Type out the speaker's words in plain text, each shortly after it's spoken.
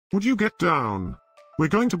Would you get down? We're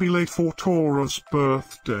going to be late for Tora's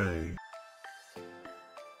birthday.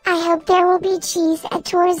 I hope there will be cheese at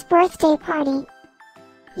Tora's birthday party.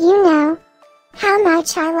 You know how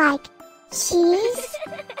much I like cheese.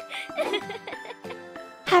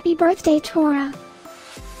 Happy birthday, Tora.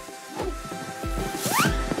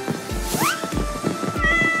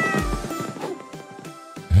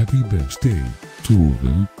 Happy birthday,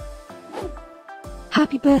 Tora.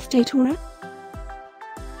 Happy birthday, Tora.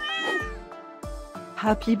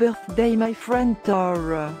 Happy birthday, my friend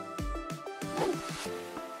Tora.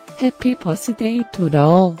 Happy birthday,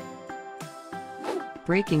 Tora.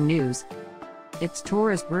 Breaking news. It's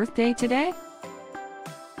Tora's birthday today?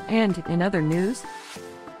 And in other news,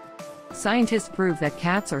 scientists prove that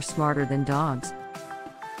cats are smarter than dogs.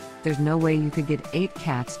 There's no way you could get 8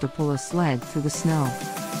 cats to pull a sled through the snow.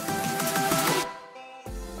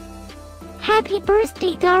 Happy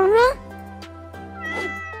birthday, Tora.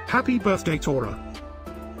 Happy birthday, Tora.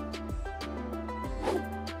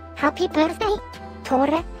 Happy birthday,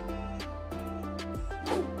 Tora.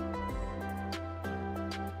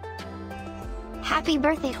 Happy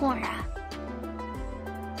birthday, Tora.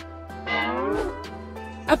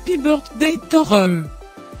 Happy birthday, Tora.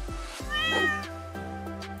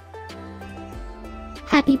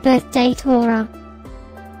 Happy birthday, Tora.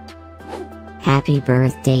 Happy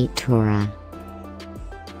birthday, Tora.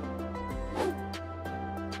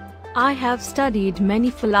 I have studied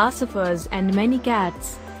many philosophers and many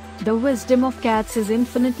cats. The wisdom of cats is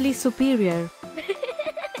infinitely superior.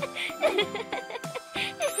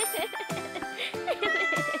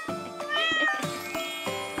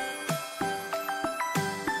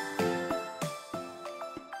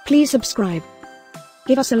 Please subscribe,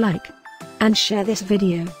 give us a like, and share this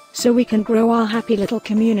video, so we can grow our happy little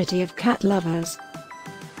community of cat lovers.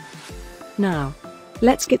 Now,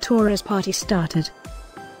 let's get Tora's party started.